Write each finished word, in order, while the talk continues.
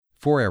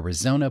For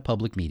Arizona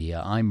Public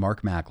Media, I'm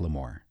Mark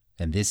McLemore,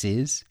 and this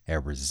is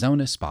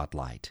Arizona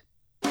Spotlight.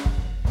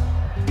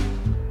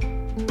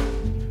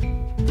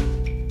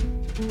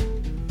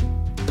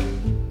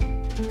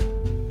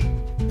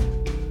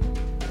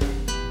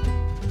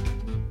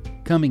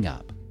 Coming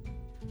up,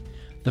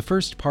 the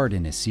first part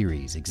in a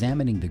series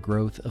examining the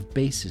growth of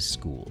BASIS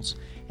schools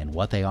and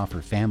what they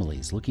offer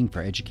families looking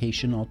for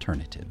education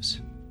alternatives.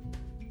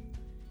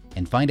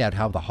 And find out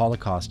how the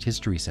Holocaust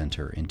History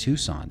Center in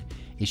Tucson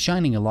is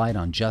shining a light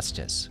on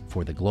justice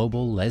for the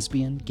global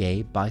lesbian,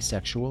 gay,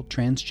 bisexual,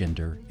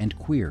 transgender, and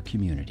queer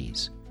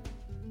communities.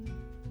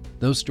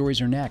 Those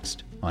stories are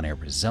next on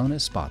Arizona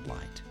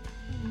Spotlight.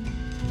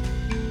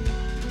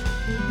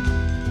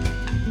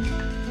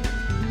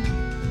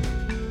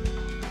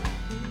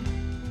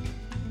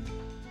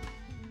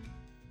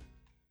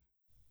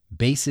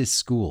 BASIS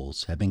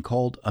schools have been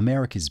called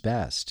America's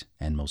best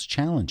and most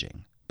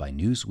challenging by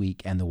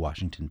Newsweek and The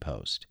Washington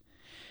Post.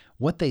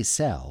 What they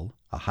sell,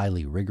 a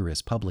highly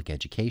rigorous public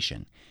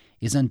education,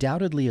 is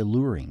undoubtedly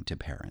alluring to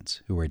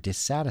parents who are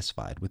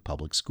dissatisfied with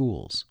public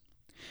schools.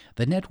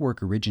 The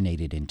network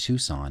originated in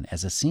Tucson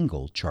as a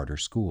single charter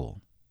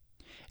school.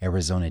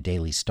 Arizona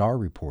Daily Star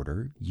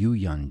reporter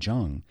Yu-Yun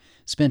Jung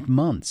spent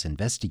months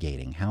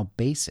investigating how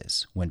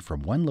BASIS went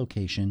from one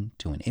location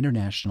to an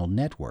international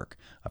network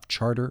of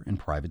charter and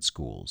private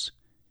schools.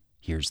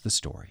 Here's the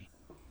story.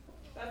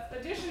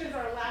 Addition is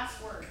our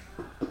last word.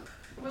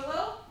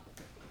 Willow?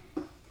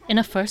 In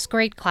a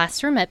first-grade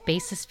classroom at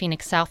BASIS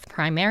Phoenix South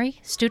Primary,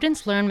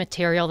 students learn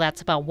material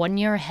that's about 1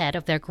 year ahead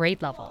of their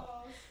grade level.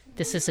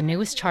 This is the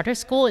newest charter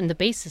school in the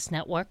BASIS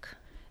network.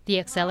 The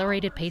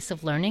accelerated pace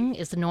of learning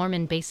is the norm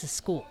in BASIS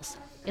schools.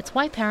 It's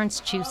why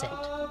parents choose it.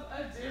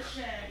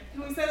 Addition.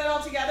 Can we say that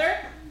all together?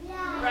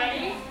 Yeah.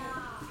 Ready?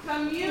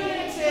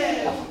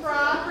 Commutative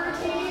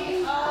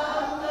property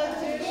of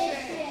addition.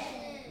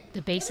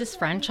 The BASIS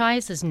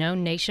franchise is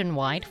known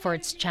nationwide for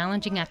its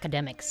challenging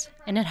academics,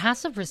 and it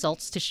has the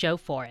results to show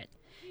for it.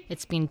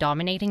 It's been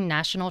dominating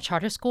national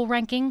charter school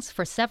rankings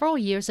for several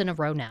years in a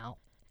row now.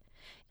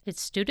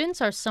 Its students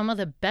are some of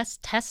the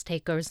best test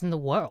takers in the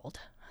world.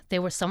 They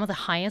were some of the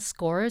highest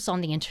scorers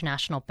on the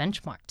International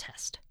Benchmark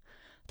Test.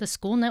 The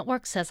school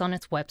network says on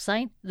its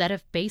website that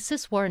if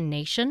BASIS were a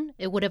nation,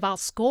 it would have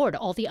outscored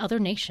all the other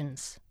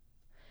nations.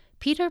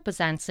 Peter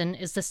Bezanson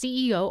is the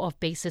CEO of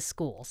BASIS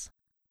Schools.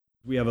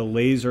 We have a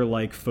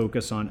laser-like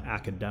focus on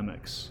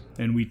academics,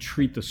 and we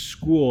treat the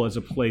school as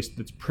a place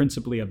that's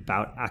principally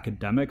about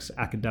academics,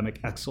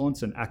 academic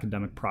excellence, and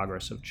academic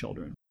progress of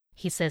children.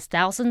 He says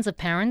thousands of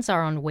parents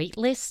are on wait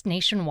lists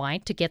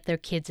nationwide to get their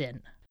kids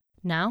in.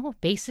 Now,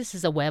 BASIS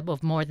is a web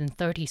of more than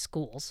 30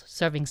 schools,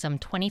 serving some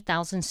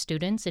 20,000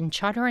 students in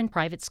charter and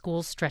private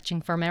schools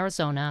stretching from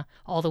Arizona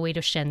all the way to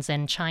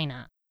Shenzhen,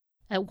 China.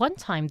 At one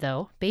time,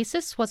 though,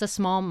 BASIS was a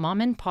small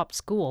mom-and-pop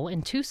school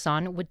in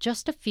Tucson with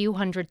just a few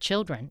hundred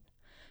children.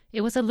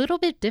 It was a little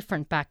bit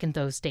different back in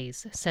those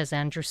days, says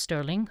Andrew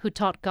Sterling, who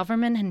taught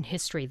government and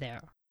history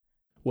there.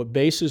 What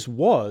BASIS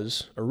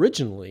was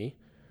originally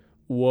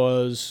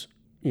was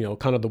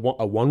kind of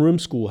a one-room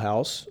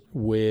schoolhouse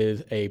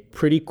with a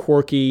pretty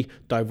quirky,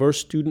 diverse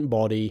student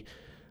body,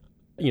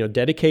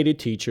 dedicated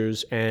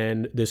teachers,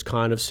 and this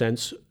kind of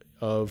sense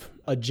of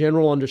a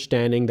general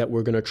understanding that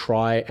we're going to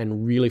try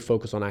and really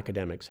focus on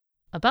academics.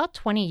 About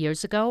 20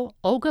 years ago,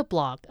 Olga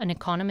Blok, an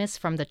economist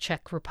from the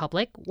Czech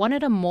Republic,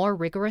 wanted a more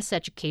rigorous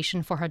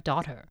education for her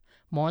daughter,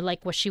 more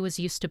like what she was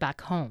used to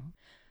back home.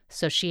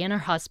 So she and her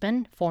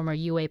husband, former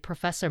UA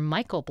professor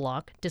Michael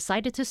Blok,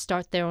 decided to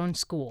start their own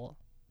school.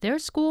 Their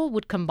school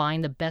would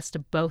combine the best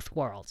of both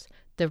worlds,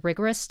 the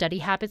rigorous study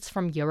habits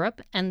from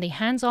Europe and the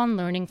hands-on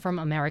learning from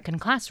American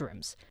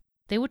classrooms.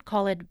 They would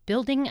call it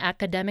Building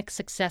Academic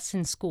Success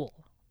in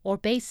School, or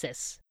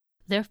BASIS.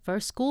 Their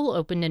first school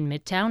opened in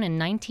Midtown in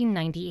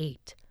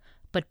 1998,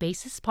 but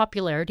BASIS'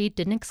 popularity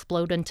didn't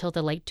explode until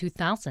the late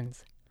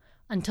 2000s.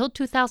 Until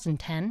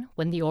 2010,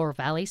 when the Oro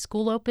Valley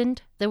School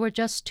opened, there were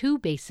just 2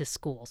 BASIS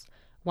schools,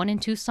 one in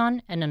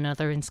Tucson and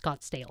another in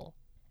Scottsdale.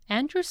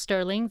 Andrew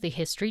Sterling, the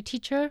history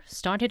teacher,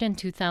 started in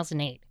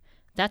 2008.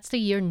 That's the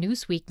year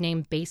Newsweek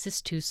named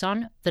BASIS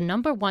Tucson the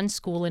 #1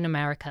 school in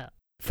America.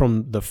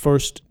 From the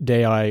first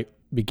day I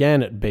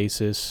began at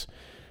BASIS,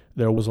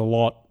 there was a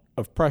lot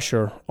of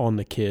pressure on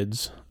the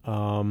kids.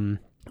 And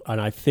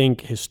I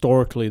think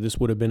historically this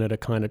would have been at a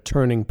kind of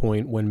turning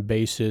point when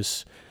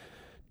BASIS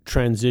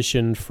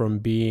transitioned from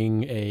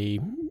being a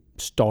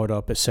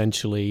startup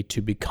essentially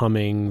to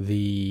becoming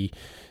the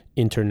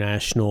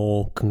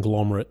international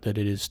conglomerate that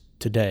it is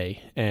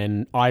today.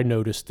 And I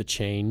noticed the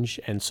change,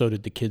 and so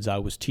did the kids I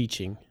was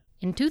teaching.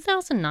 In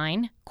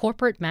 2009,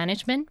 corporate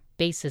management,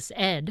 BASIS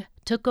Ed,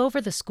 took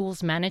over the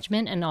school's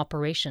management and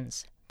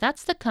operations.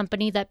 That's the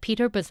company that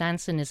Peter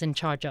Bezanson is in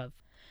charge of.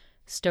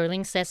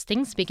 Sterling says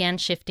things began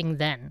shifting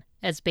then.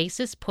 As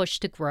BASIS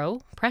pushed to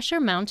grow, pressure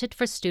mounted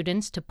for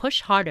students to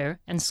push harder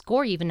and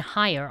score even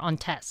higher on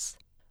tests.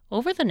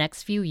 Over the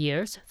next few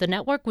years, the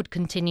network would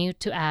continue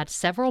to add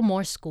several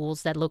more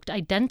schools that looked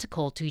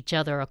identical to each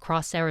other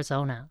across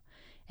Arizona.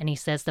 And he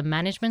says the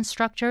management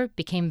structure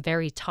became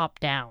very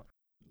top-down.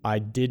 I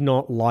did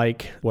not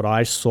like what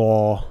I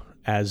saw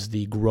as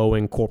the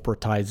growing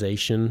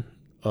corporatization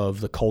of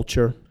the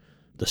culture,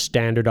 the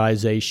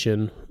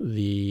standardization,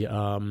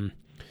 it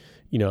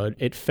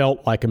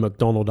felt like a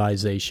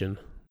McDonaldization.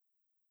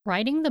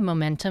 Riding the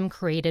momentum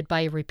created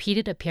by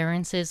repeated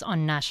appearances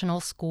on national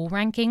school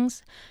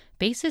rankings,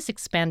 BASIS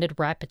expanded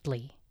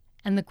rapidly,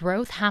 and the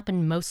growth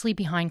happened mostly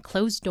behind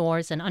closed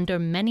doors and under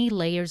many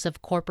layers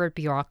of corporate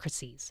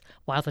bureaucracies,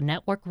 while the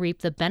network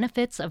reaped the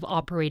benefits of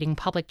operating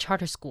public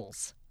charter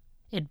schools.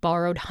 It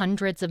borrowed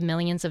hundreds of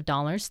millions of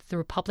dollars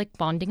through public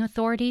bonding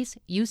authorities,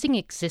 using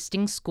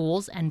existing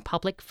schools and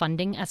public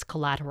funding as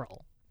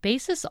collateral.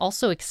 BASIS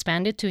also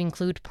expanded to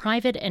include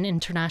private and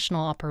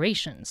international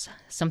operations,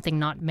 something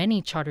not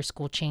many charter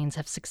school chains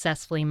have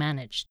successfully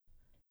managed.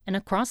 And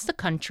across the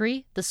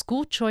country, the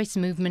school choice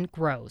movement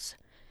grows.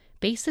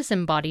 BASIS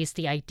embodies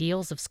the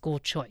ideals of school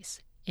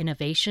choice: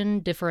 innovation,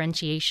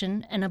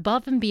 differentiation, and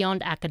above and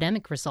beyond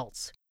academic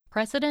results.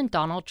 President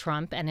Donald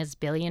Trump and his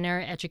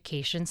billionaire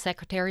Education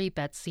Secretary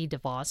Betsy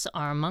DeVos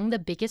are among the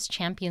biggest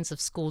champions of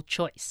school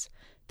choice.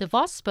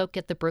 DeVos spoke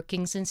at the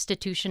Brookings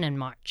Institution in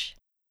March.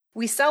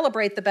 We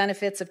celebrate the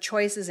benefits of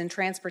choices in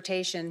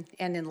transportation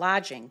and in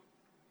lodging,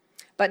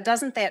 but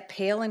doesn't that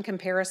pale in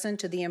comparison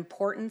to the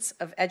importance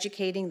of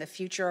educating the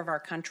future of our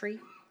country?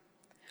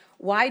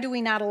 Why do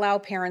we not allow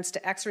parents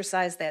to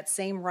exercise that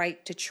same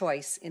right to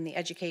choice in the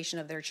education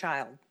of their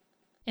child?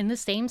 In the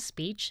same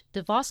speech,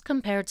 DeVos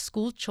compared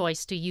school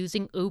choice to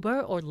using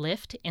Uber or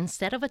Lyft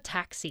instead of a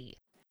taxi.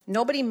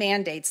 Nobody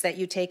mandates that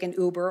you take an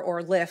Uber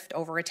or Lyft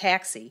over a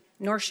taxi,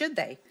 nor should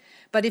they.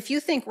 But if you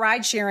think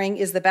ride-sharing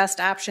is the best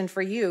option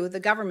for you, the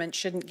government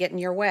shouldn't get in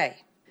your way.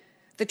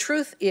 The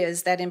truth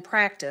is that in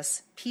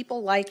practice,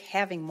 people like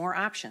having more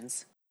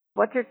options.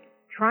 What they're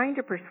trying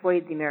to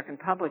persuade the American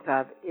public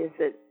of is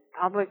that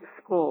public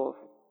schools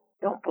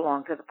don't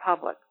belong to the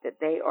public, that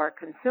they are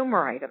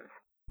consumer items.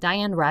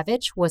 Diane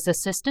Ravitch was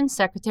Assistant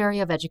Secretary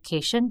of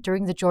Education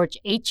during the George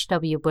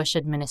H.W. Bush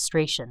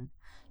administration.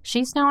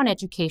 She's now an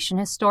education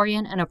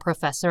historian and a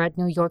professor at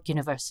New York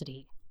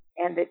University.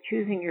 And that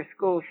choosing your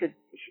school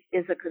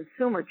is a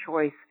consumer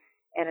choice,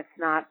 and it's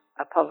not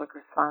a public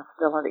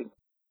responsibility.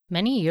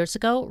 Many years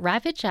ago,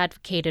 Ravitch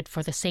advocated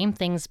for the same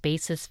things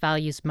BASIS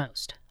values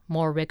most: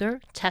 more rigor,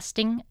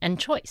 testing, and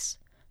choice.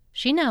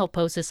 She now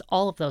opposes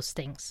all of those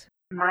things.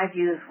 My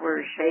views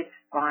were shaped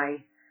by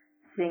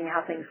seeing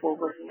how things were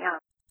working out.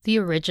 The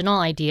original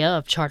idea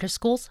of charter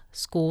schools,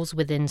 schools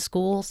within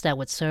schools that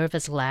would serve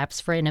as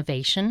labs for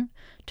innovation,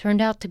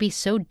 turned out to be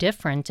so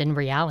different in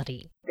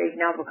reality. They've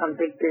now become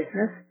big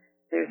business.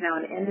 There's now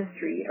an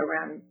industry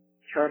around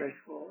charter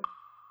schools.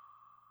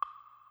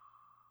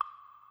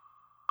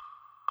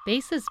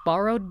 BASIS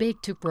borrowed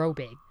big to grow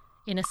big.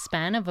 In a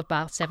span of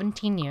about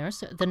 17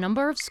 years, the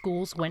number of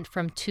schools went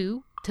from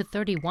 2 to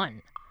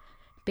 31.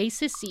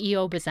 BASIS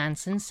CEO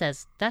Bezanson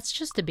says that's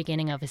just the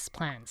beginning of his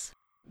plans.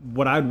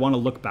 What I'd want to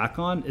look back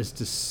on is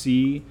to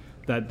see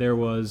that there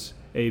was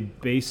a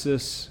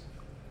BASIS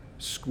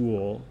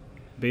school,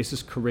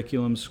 BASIS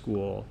curriculum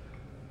school,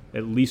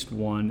 at least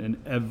one in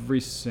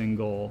every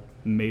single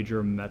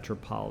major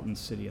metropolitan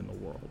city in the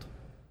world.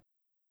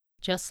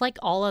 Just like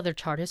all other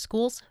charter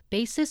schools,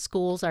 BASIS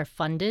schools are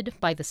funded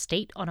by the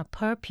state on a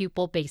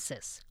per-pupil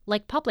basis,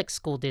 like public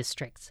school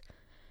districts.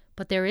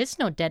 But there is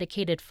no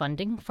dedicated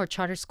funding for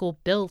charter school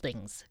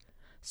buildings,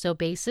 so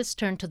BASIS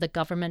turned to the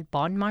government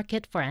bond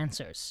market for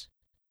answers.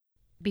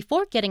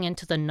 Before getting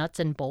into the nuts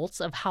and bolts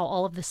of how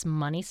all of this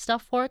money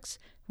stuff works,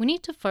 we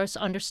need to first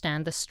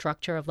understand the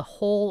structure of the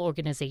whole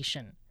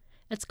organization.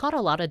 It's got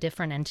a lot of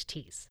different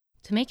entities.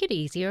 To make it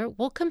easier,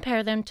 we'll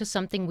compare them to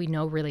something we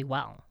know really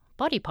well: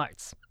 body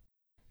parts.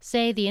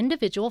 Say the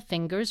individual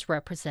fingers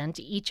represent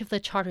each of the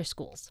charter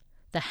schools.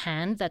 The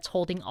hand that's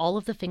holding all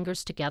of the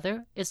fingers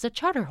together is the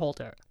charter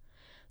holder.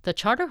 The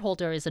charter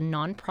holder is a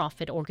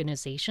non-profit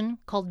organization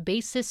called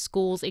BASIS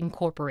Schools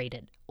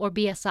Incorporated, or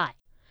BSI.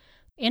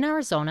 In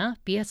Arizona,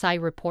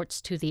 BSI reports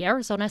to the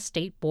Arizona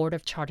State Board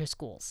of Charter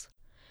Schools.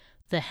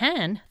 The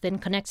hand then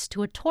connects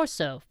to a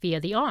torso via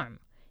the arm.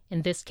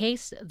 In this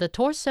case, the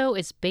torso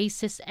is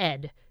BASIS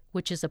Ed,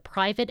 which is a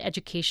private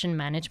education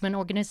management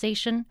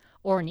organization,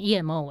 or an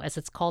EMO as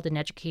it's called in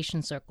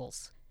education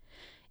circles.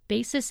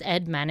 BASIS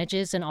Ed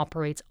manages and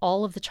operates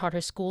all of the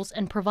charter schools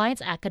and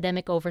provides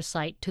academic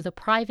oversight to the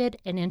private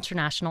and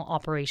international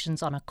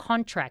operations on a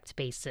contract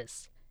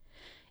basis.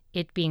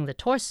 It, being the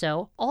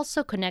torso,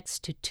 also connects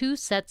to 2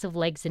 sets of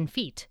legs and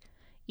feet.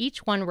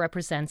 Each one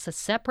represents a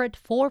separate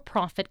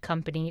for-profit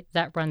company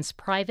that runs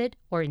private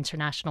or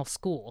international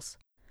schools.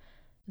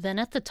 Then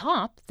at the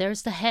top,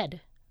 there's the head.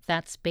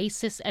 That's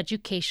BASIS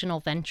Educational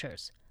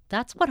Ventures.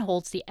 That's what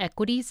holds the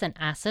equities and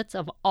assets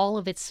of all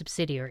of its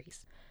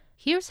subsidiaries.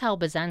 Here's how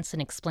Bezanson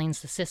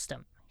explains the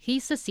system.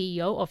 He's the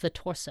CEO of the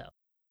torso.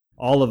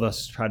 All of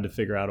us tried to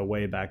figure out a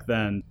way back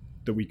then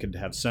that we could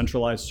have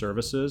centralized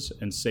services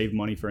and save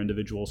money for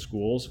individual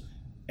schools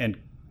and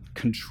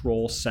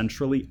control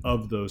centrally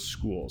of those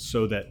schools,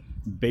 so that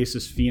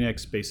BASIS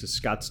Phoenix, BASIS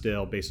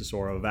Scottsdale, BASIS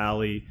Oro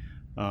Valley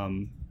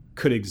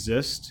could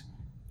exist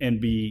and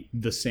be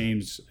the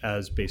same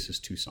as Basis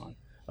Tucson,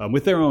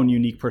 with their own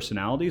unique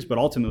personalities, but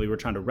ultimately we're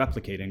trying to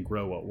replicate and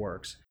grow what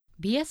works.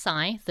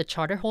 BSI, the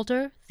charter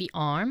holder, the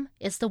arm,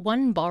 is the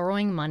one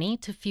borrowing money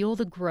to fuel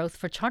the growth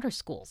for charter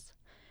schools.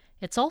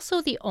 It's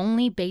also the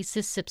only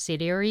Basis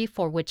subsidiary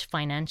for which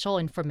financial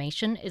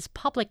information is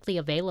publicly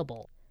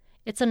available.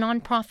 It's a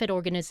nonprofit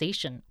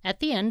organization. At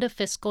the end of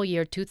fiscal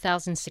year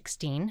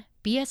 2016,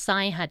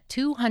 BSI had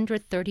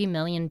 $230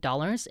 million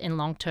in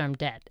long-term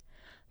debt.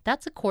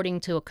 That's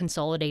according to a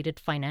consolidated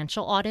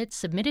financial audit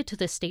submitted to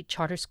the State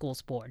Charter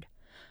Schools Board.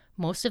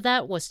 Most of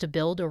that was to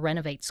build or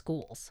renovate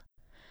schools.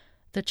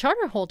 The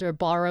charter holder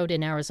borrowed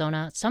in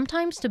Arizona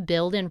sometimes to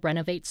build and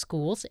renovate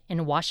schools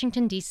in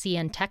Washington, D.C.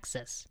 and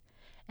Texas.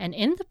 And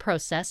in the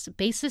process,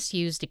 Basis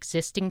used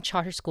existing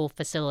charter school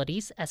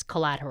facilities as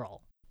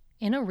collateral.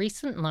 In a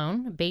recent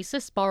loan,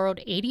 Basis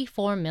borrowed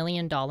 $84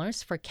 million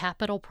for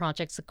capital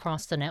projects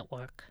across the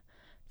network.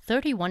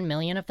 $31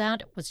 million of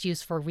that was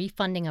used for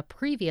refunding a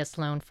previous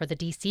loan for the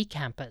D.C.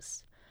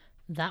 campus.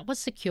 That was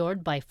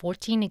secured by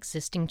 14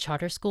 existing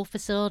charter school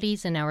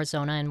facilities in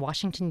Arizona and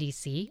Washington,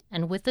 D.C.,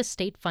 and with the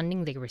state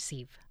funding they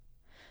receive.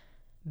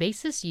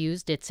 Basis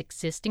used its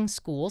existing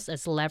schools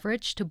as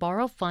leverage to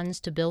borrow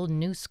funds to build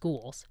new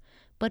schools,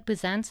 but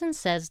Bezanson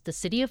says the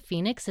city of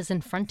Phoenix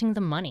isn't fronting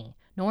the money,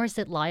 nor is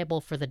it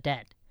liable for the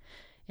debt.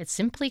 It's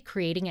simply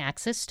creating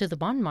access to the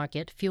bond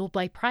market fueled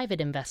by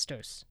private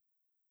investors.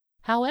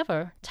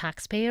 However,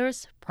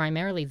 taxpayers,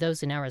 primarily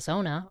those in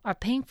Arizona, are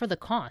paying for the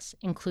costs,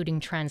 including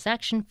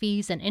transaction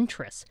fees and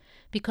interest,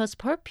 because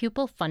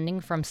per-pupil funding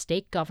from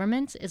state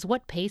governments is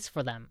what pays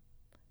for them.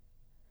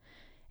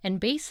 And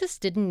Basis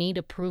didn't need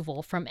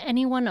approval from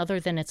anyone other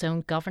than its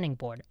own governing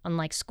board,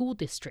 unlike school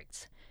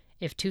districts.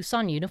 If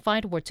Tucson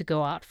Unified were to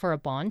go out for a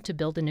bond to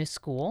build a new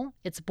school,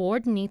 its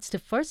board needs to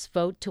first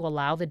vote to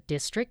allow the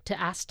district to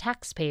ask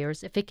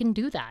taxpayers if it can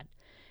do that.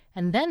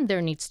 And then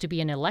there needs to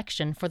be an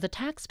election for the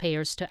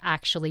taxpayers to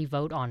actually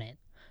vote on it.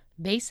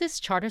 Basis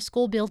charter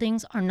school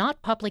buildings are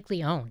not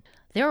publicly owned.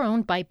 They're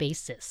owned by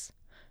Basis.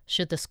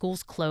 Should the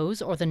schools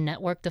close or the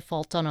network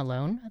default on a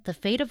loan, the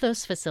fate of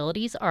those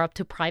facilities are up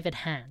to private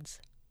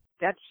hands.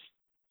 That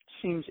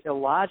seems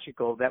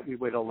illogical that we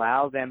would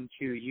allow them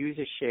to use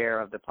a share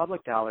of the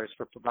public dollars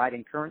for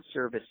providing current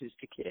services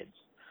to kids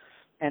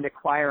and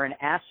acquire an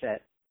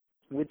asset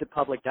with the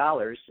public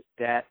dollars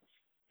that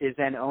is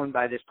then owned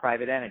by this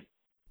private entity.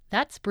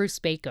 That's Bruce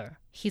Baker.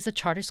 He's a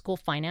charter school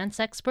finance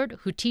expert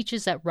who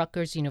teaches at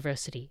Rutgers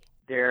University.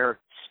 They're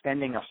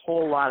spending a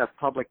whole lot of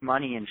public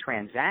money in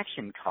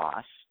transaction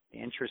costs,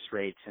 interest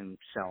rates, and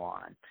so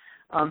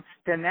on.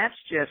 Then that's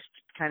just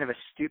kind of a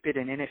stupid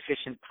and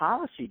inefficient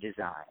policy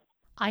design.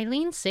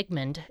 Eileen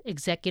Sigmund,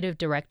 executive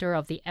director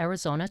of the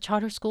Arizona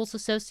Charter Schools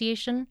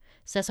Association,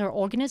 says her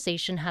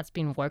organization has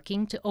been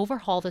working to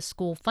overhaul the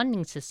school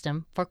funding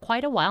system for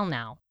quite a while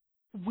now.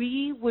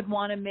 We would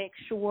want to make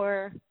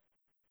sure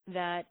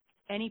that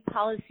any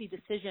policy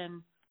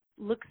decision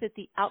looks at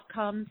the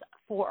outcomes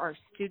for our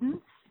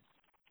students,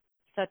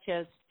 such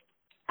as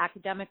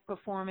academic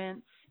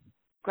performance,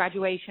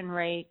 graduation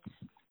rates,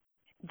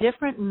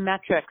 different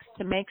metrics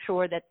to make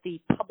sure that the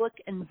public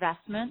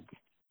investment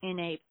in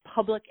a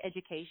public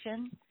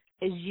education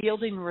is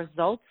yielding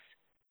results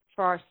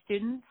for our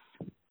students,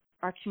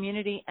 our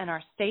community, and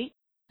our state.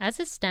 As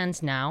it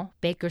stands now,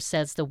 Baker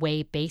says the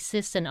way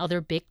Basis and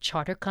other big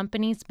charter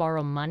companies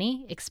borrow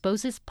money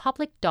exposes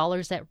public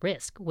dollars at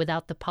risk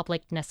without the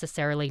public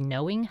necessarily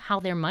knowing how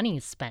their money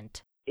is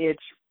spent.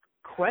 It's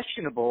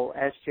questionable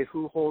as to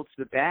who holds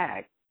the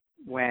bag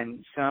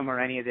when some or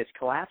any of this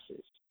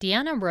collapses.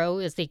 Deanna Rowe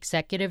is the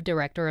executive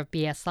director of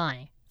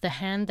BSI, the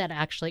hand that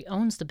actually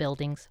owns the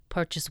buildings,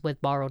 purchased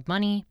with borrowed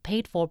money,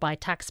 paid for by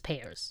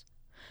taxpayers.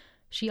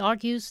 She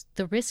argues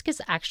the risk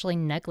is actually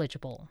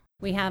negligible.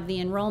 We have the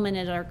enrollment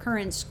at our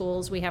current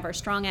schools, we have our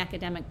strong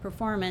academic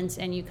performance,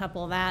 and you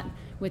couple that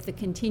with the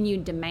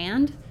continued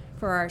demand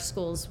for our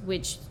schools,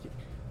 which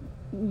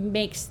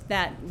makes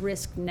that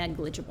risk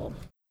negligible.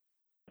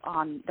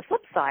 On the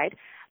flip side,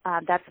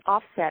 that's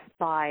offset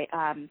by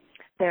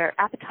their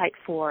appetite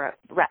for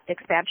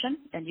expansion,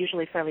 and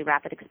usually fairly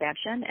rapid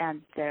expansion,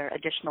 and their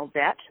additional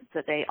debt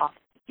that they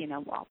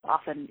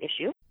often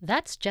issue.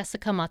 That's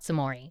Jessica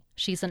Matsumori.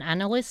 She's an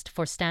analyst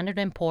for Standard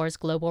 & Poor's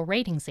Global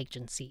Ratings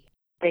Agency.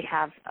 They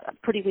have a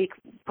pretty weak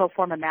pro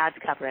forma MADS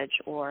coverage,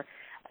 or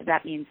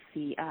that means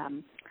the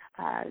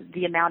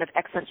amount of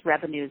excess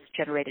revenues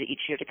generated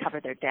each year to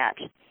cover their debt.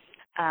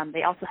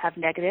 They also have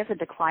negative and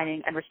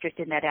declining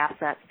unrestricted net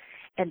assets,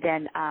 and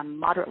then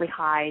moderately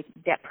high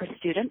debt per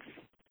student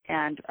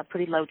and a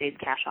pretty low days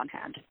cash on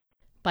hand.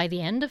 By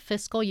the end of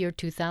fiscal year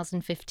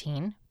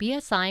 2015,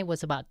 BSI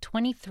was about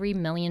 $23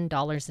 million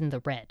in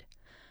the red.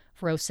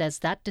 Rowe says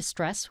that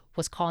distress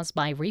was caused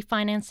by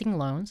refinancing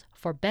loans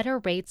for better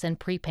rates and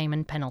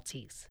prepayment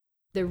penalties.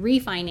 The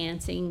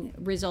refinancing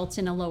results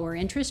in a lower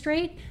interest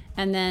rate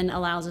and then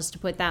allows us to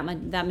put that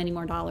many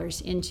more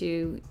dollars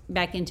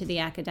back into the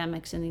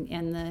academics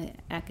and the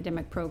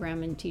academic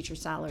program and teacher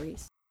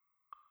salaries.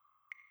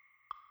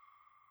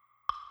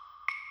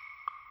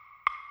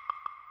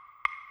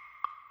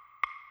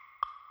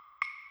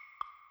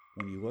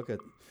 When you look at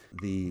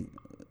the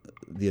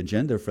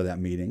agenda for that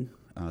meeting,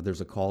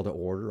 there's a call to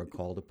order, a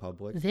call to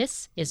public.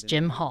 This is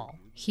Jim Hall.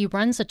 He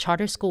runs a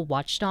charter school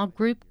watchdog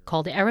group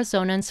called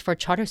Arizonans for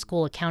Charter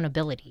School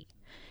Accountability.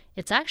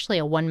 It's actually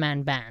a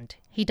one-man band.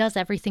 He does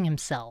everything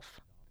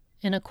himself.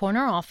 In a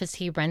corner office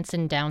he rents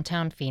in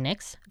downtown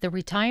Phoenix, the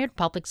retired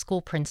public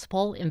school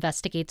principal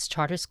investigates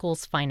charter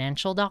schools'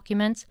 financial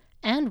documents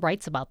and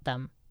writes about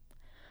them.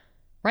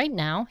 Right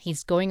now,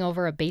 he's going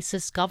over a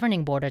BASIS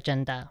governing board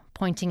agenda,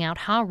 pointing out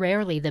how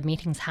rarely the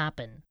meetings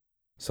happen.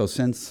 So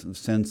since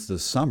the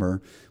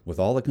summer, with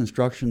all the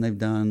construction they've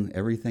done,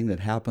 everything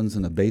that happens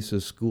in the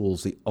BASIS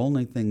schools, the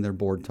only thing their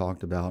board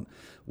talked about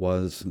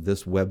was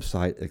this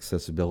website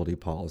accessibility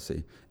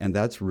policy. And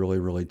that's really,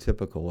 really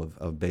typical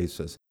of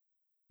BASIS.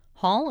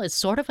 Hall is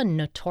sort of a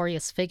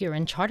notorious figure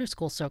in charter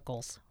school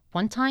circles.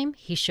 One time,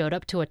 he showed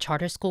up to a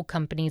charter school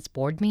company's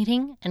board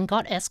meeting and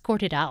got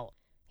escorted out.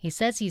 He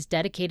says he's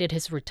dedicated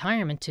his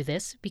retirement to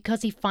this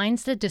because he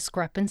finds the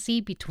discrepancy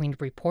between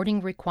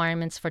reporting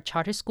requirements for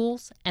charter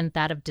schools and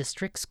that of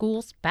district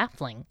schools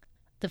baffling.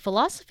 The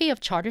philosophy of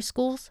charter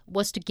schools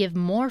was to give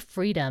more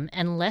freedom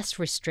and less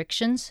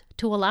restrictions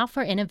to allow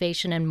for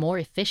innovation and more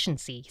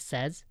efficiency, he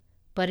says.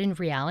 But in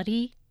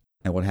reality,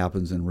 and what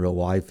happens in real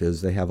life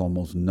is they have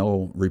almost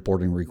no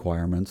reporting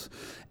requirements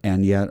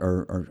and yet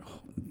are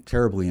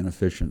terribly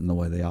inefficient in the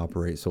way they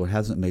operate. So it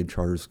hasn't made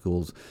charter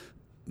schools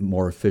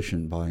more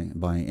efficient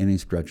by any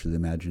stretch of the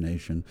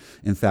imagination.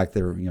 In fact,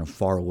 they're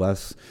far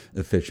less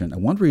efficient.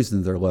 And one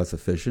reason they're less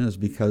efficient is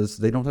because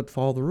they don't have to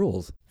follow the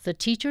rules. The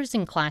teachers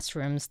in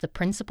classrooms, the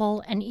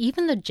principal, and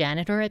even the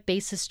janitor at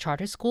BASIS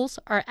charter schools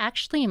are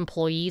actually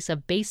employees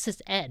of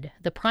BASIS Ed,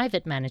 the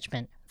private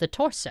management, the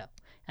torso,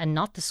 and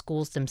not the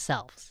schools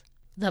themselves.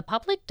 The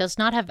public does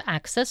not have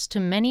access to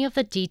many of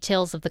the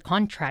details of the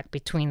contract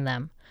between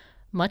them.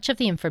 Much of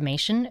the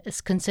information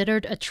is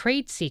considered a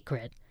trade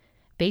secret.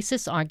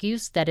 BASIS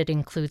argues that it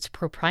includes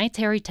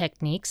proprietary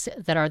techniques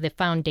that are the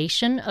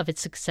foundation of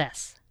its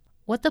success.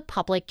 What the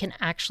public can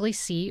actually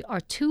see are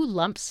two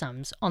lump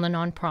sums on the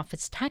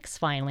nonprofit's tax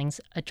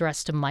filings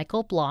addressed to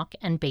Michael Block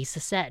and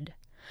BASIS Ed.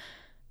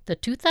 The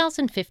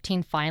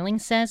 2015 filing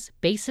says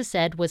BASIS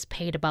Ed was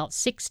paid about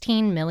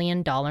 $16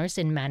 million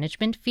in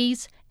management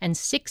fees and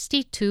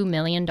 $62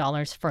 million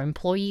for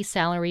employee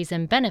salaries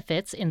and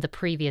benefits in the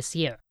previous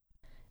year.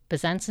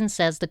 Bezanson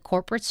says the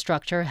corporate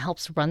structure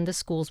helps run the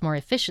schools more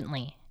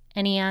efficiently,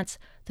 and he adds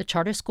the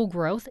charter school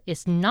growth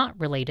is not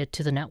related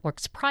to the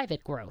network's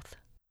private growth.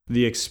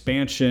 The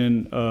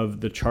expansion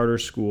of the charter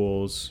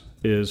schools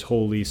is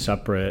wholly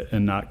separate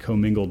and not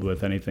commingled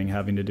with anything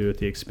having to do with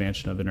the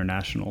expansion of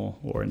international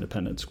or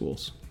independent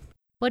schools.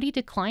 But he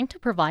declined to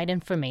provide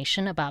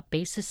information about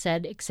BASIS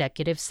Ed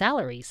executive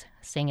salaries,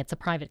 saying it's a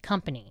private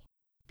company.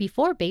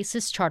 Before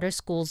BASIS charter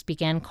schools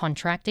began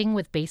contracting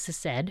with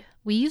BASIS Ed,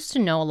 we used to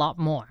know a lot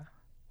more.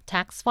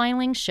 Tax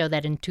filings show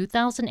that in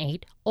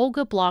 2008,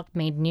 Olga Block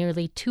made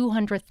nearly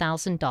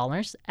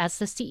 $200,000 as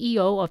the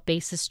CEO of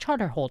BASIS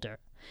Charterholder,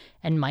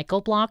 and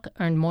Michael Block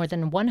earned more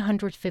than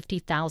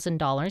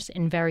 $150,000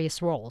 in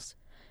various roles.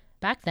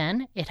 Back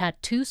then, it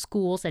had 2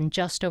 schools and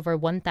just over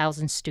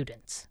 1,000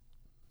 students.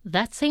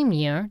 That same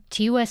year,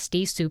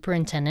 TUSD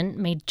superintendent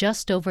made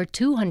just over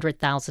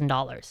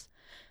 $200,000.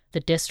 The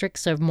district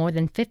served more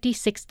than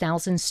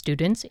 56,000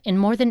 students in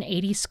more than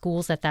 80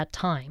 schools at that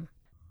time.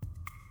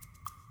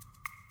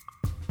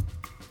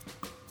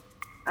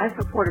 I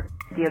supported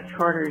the idea of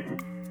charters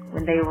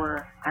when they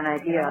were an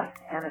idea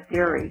and a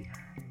theory.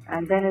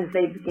 And then as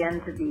they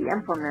began to be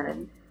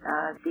implemented,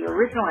 the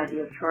original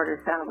idea of charters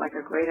sounded like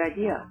a great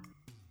idea.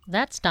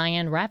 That's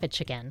Diane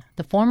Ravitch again,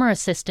 the former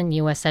Assistant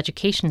U.S.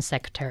 Education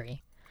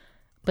Secretary.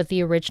 But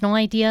the original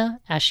idea,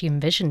 as she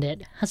envisioned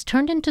it, has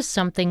turned into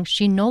something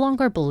she no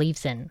longer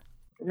believes in.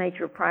 The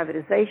nature of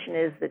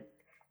privatization is that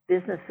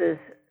businesses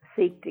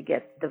seek to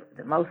get the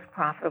most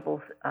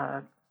profitable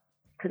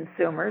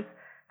consumers.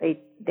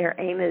 Their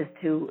aim is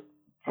to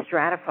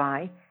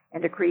stratify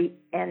and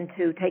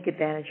to take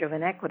advantage of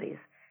inequities.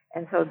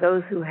 And so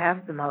those who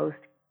have the most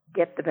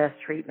get the best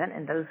treatment,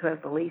 and those who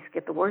have the least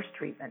get the worst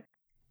treatment.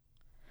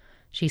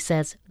 She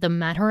says the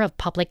matter of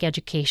public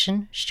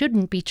education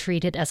shouldn't be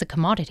treated as a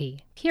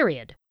commodity,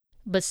 period.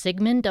 But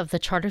Sigmund of the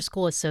Charter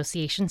School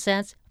Association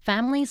says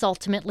families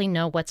ultimately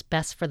know what's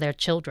best for their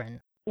children.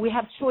 We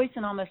have choice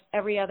in almost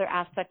every other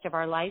aspect of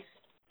our life.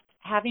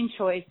 Having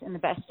choice in the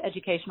best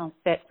educational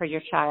fit for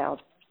your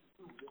child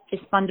is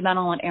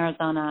fundamental in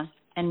Arizona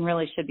and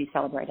really should be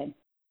celebrated.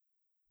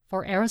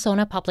 For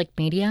Arizona Public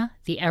Media,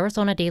 the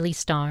Arizona Daily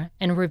Star,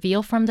 and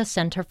Reveal from the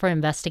Center for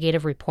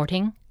Investigative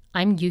Reporting,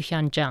 I'm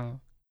Yuhyun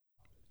Jung.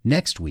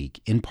 Next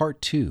week, in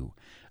Part 2,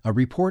 a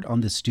report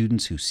on the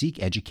students who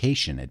seek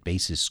education at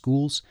BASIS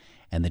schools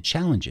and the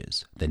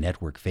challenges the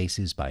network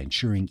faces by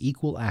ensuring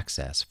equal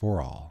access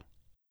for all.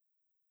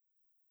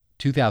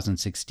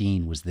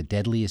 2016 was the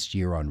deadliest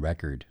year on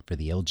record for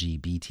the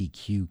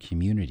LGBTQ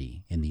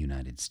community in the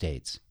United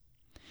States.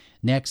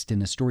 Next,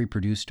 in a story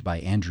produced by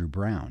Andrew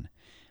Brown,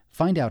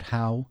 find out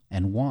how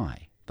and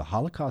why the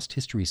Holocaust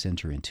History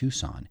Center in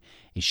Tucson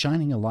is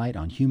shining a light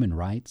on human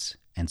rights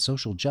and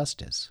social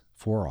justice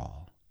for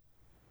all.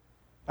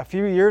 A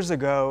few years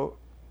ago,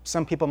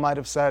 some people might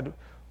have said,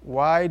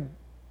 why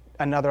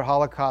another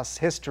Holocaust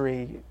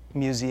history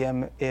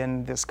museum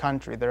in this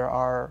country? There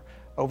are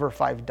over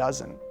 6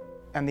 dozen.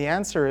 And the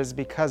answer is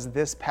because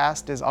this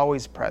past is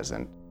always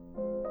present.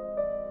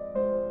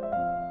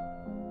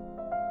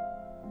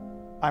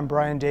 I'm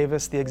Brian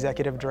Davis, the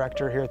Executive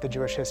Director here at the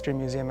Jewish History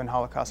Museum and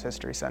Holocaust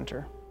History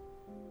Center.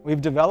 We've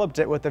developed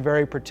it with a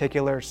very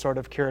particular sort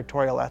of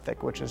curatorial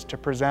ethic, which is to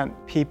present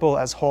people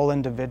as whole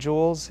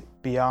individuals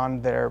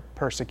beyond their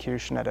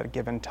persecution at a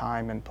given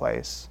time and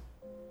place.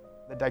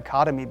 The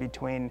dichotomy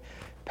between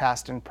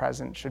past and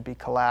present should be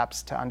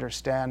collapsed to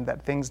understand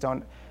that things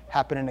don't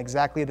happen in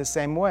exactly the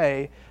same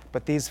way,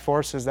 but these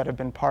forces that have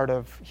been part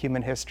of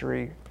human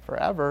history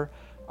forever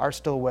are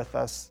still with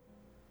us.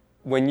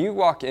 When you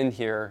walk in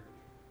here,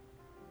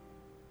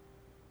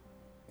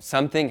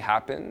 something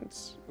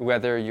happens.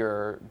 Whether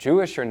you're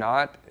Jewish or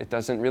not, it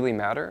doesn't really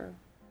matter.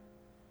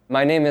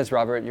 My name is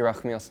Robert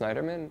Yerachmiel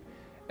Snyderman,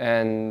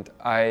 and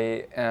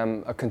I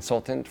am a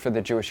consultant for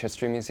the Jewish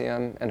History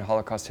Museum and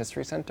Holocaust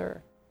History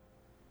Center.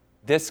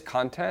 This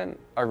content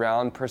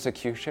around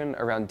persecution,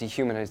 around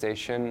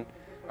dehumanization,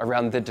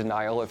 around the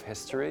denial of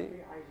history,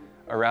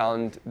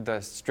 around the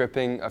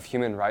stripping of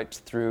human rights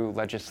through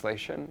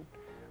legislation,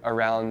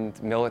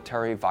 around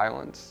military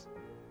violence.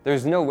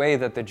 There's no way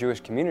that the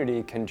Jewish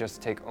community can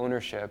just take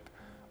ownership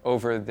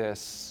over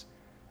this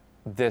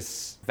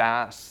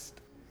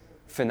vast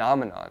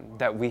phenomenon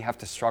that we have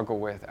to struggle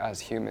with as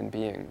human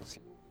beings.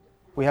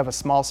 We have a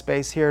small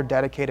space here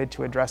dedicated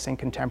to addressing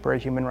contemporary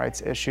human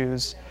rights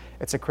issues.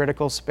 It's a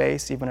critical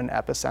space, even an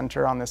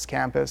epicenter on this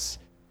campus.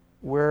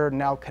 We're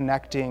now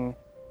connecting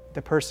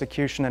the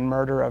persecution and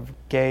murder of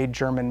gay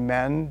German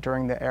men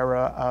during the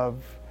era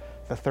of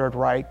the Third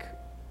Reich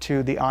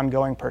to the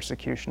ongoing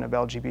persecution of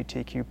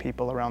LGBTQ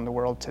people around the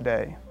world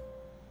today.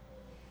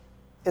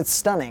 It's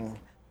stunning.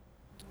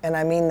 And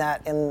I mean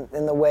that in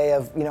the way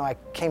of, I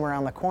came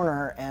around the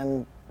corner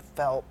and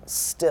felt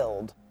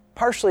stilled.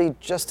 Partially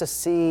just to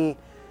see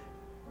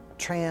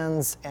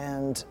trans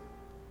and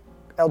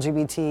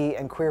LGBT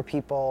and queer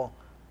people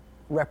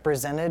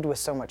represented with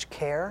so much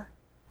care,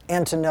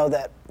 and to know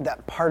that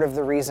part of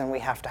the reason we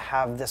have to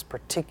have this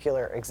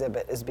particular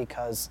exhibit is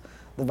because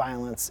the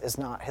violence is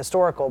not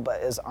historical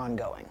but is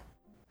ongoing.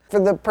 For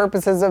the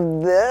purposes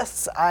of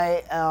this,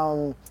 I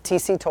am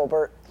T.C.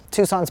 Tolbert,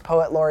 Tucson's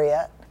Poet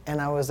Laureate, and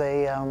I was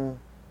a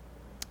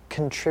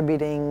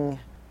contributing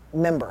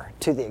member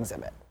to the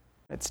exhibit.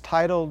 It's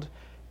titled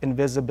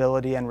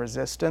Invisibility and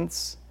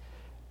Resistance,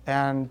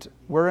 and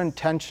we're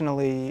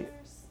intentionally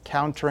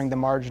countering the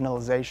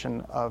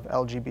marginalization of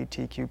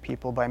LGBTQ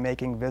people by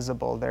making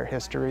visible their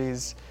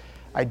histories,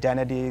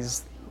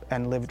 identities,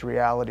 and lived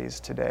realities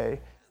today.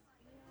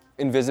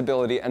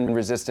 Invisibility and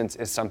resistance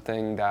is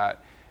something that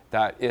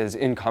is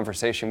in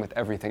conversation with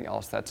everything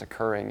else that's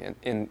occurring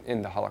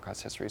in the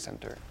Holocaust History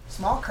Center.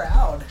 Small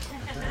crowd.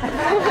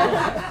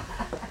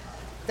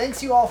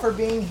 Thanks you all for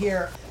being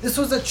here. This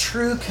was a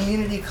true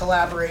community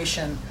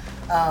collaboration,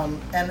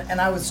 and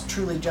I was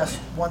truly just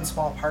one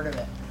small part of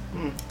it.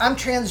 I'm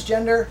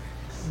transgender.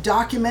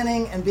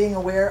 Documenting and being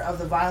aware of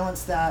the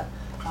violence that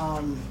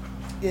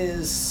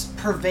is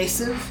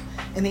pervasive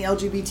in the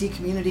LGBT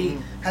community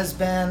has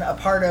been a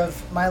part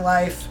of my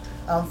life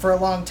for a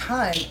long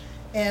time,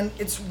 and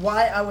it's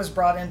why I was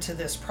brought into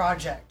this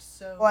project.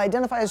 So, I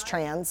identify as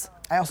trans.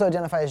 I also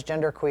identify as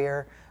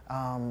genderqueer.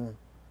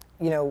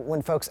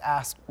 When folks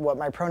ask what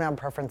my pronoun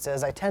preference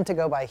is, I tend to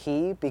go by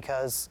he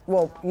because,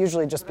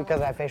 usually just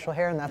because I have facial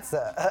hair, and that's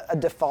a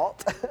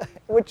default,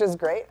 which is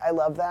great. I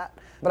love that.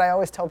 But I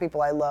always tell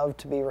people I love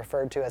to be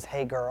referred to as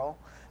hey girl,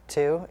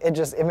 too.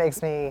 It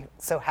makes me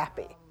so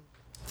happy.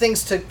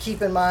 Things to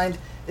keep in mind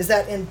is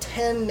that in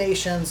 10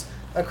 nations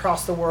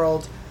across the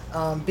world,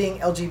 being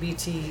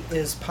LGBT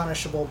is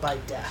punishable by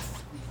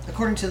death.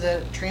 According to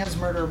the Trans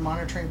Murder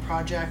Monitoring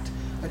Project,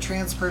 a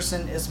trans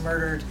person is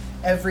murdered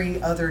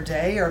every other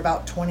day, or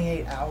about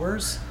 28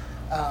 hours.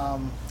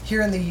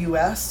 Here in the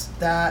US,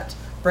 that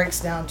breaks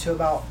down to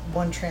about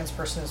one trans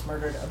person is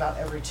murdered about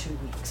every 2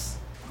 weeks.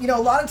 A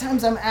lot of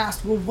times I'm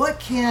asked, well, what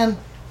can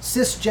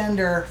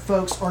cisgender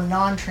folks or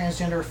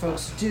non-transgender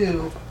folks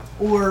do,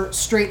 or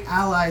straight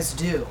allies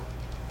do?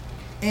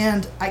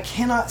 And I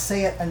cannot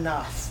say it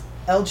enough.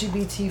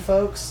 LGBT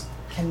folks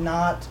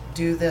cannot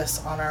do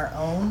this on our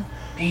own.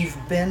 We've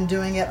been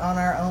doing it on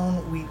our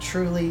own. We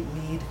truly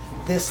need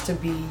this to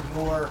be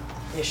your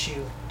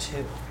issue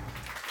too.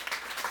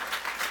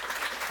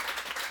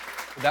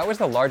 That was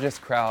the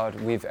largest crowd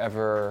we've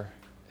ever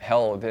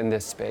held in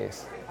this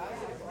space.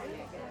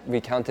 We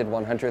counted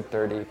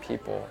 130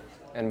 people.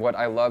 And what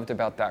I loved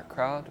about that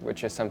crowd,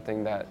 which is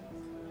something that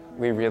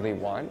we really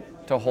want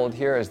to hold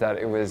here, is that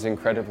it was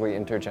incredibly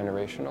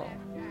intergenerational.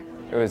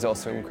 It was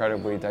also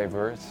incredibly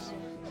diverse.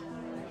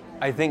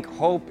 I think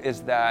hope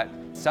is that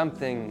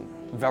something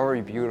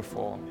very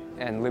beautiful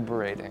and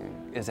liberating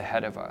is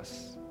ahead of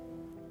us.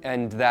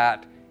 And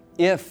that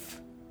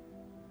if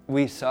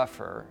we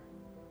suffer,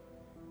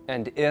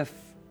 and if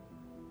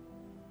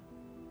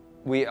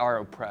we are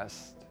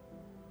oppressed,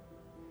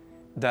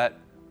 that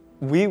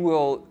we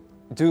will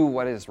do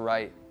what is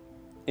right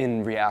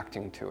in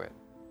reacting to it.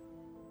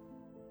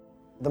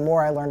 The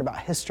more I learned about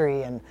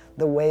history and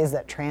the ways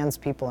that trans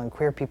people and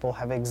queer people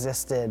have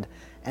existed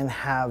and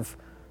have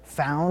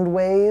found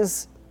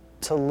ways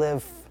to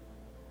live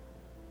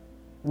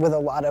with a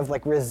lot of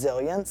like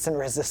resilience and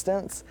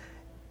resistance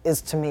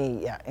is, to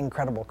me,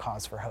 incredible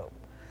cause for hope.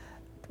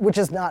 Which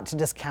is not to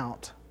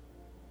discount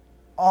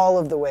all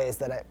of the ways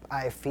that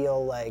I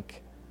feel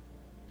like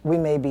we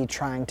may be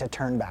trying to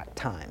turn back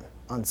time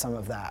on some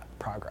of that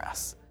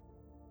progress.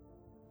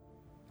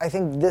 I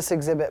think this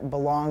exhibit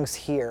belongs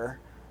here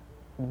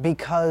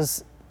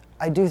because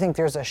I do think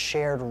there's a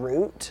shared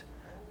root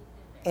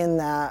in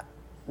that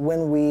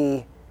when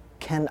we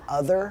can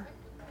other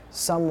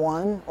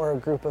someone or a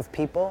group of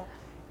people,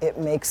 it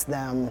makes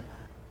them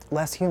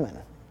less human.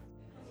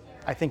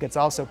 I think it's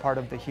also part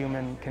of the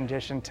human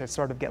condition to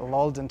sort of get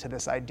lulled into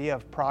this idea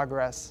of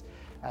progress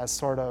as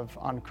sort of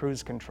on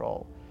cruise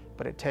control.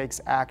 But it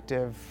takes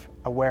active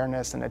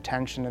awareness and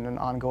attention in an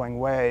ongoing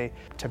way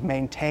to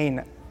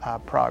maintain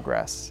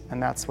progress.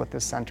 And that's what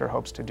this center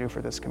hopes to do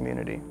for this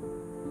community.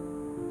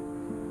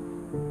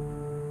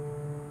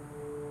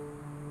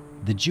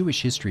 The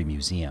Jewish History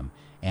Museum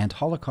and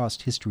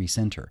Holocaust History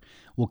Center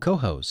will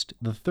co-host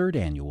the 3rd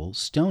annual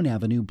Stone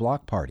Avenue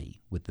Block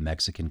Party with the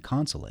Mexican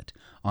Consulate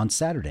on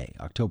Saturday,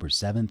 October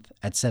 7th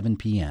at 7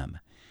 p.m.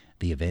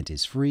 The event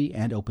is free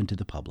and open to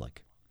the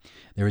public.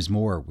 There is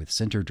more with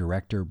Center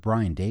Director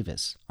Brian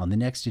Davis on the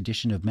next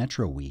edition of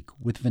Metro Week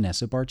with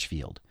Vanessa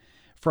Barchfield,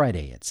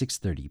 Friday at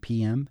 6:30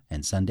 p.m.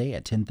 and Sunday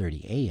at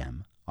 10:30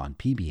 a.m. on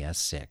PBS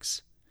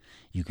 6.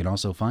 You can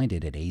also find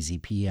it at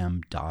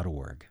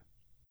azpm.org.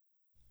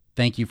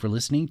 Thank you for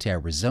listening to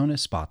Arizona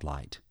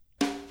Spotlight.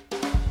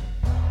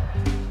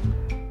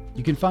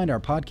 You can find our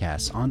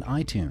podcasts on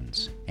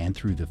iTunes and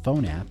through the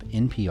phone app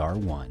NPR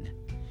One.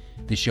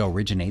 The show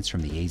originates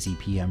from the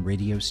AZPM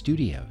radio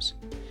studios.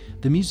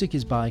 The music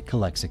is by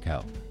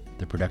Calexico.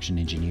 The production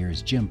engineer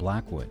is Jim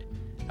Blackwood.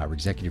 Our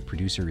executive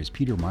producer is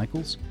Peter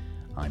Michaels.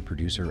 I'm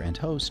producer and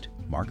host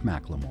Mark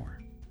McLemore.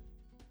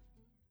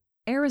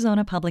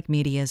 Arizona Public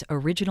Media's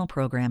original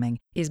programming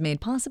is made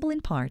possible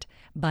in part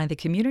by the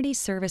Community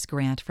Service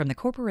Grant from the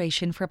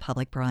Corporation for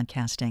Public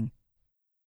Broadcasting.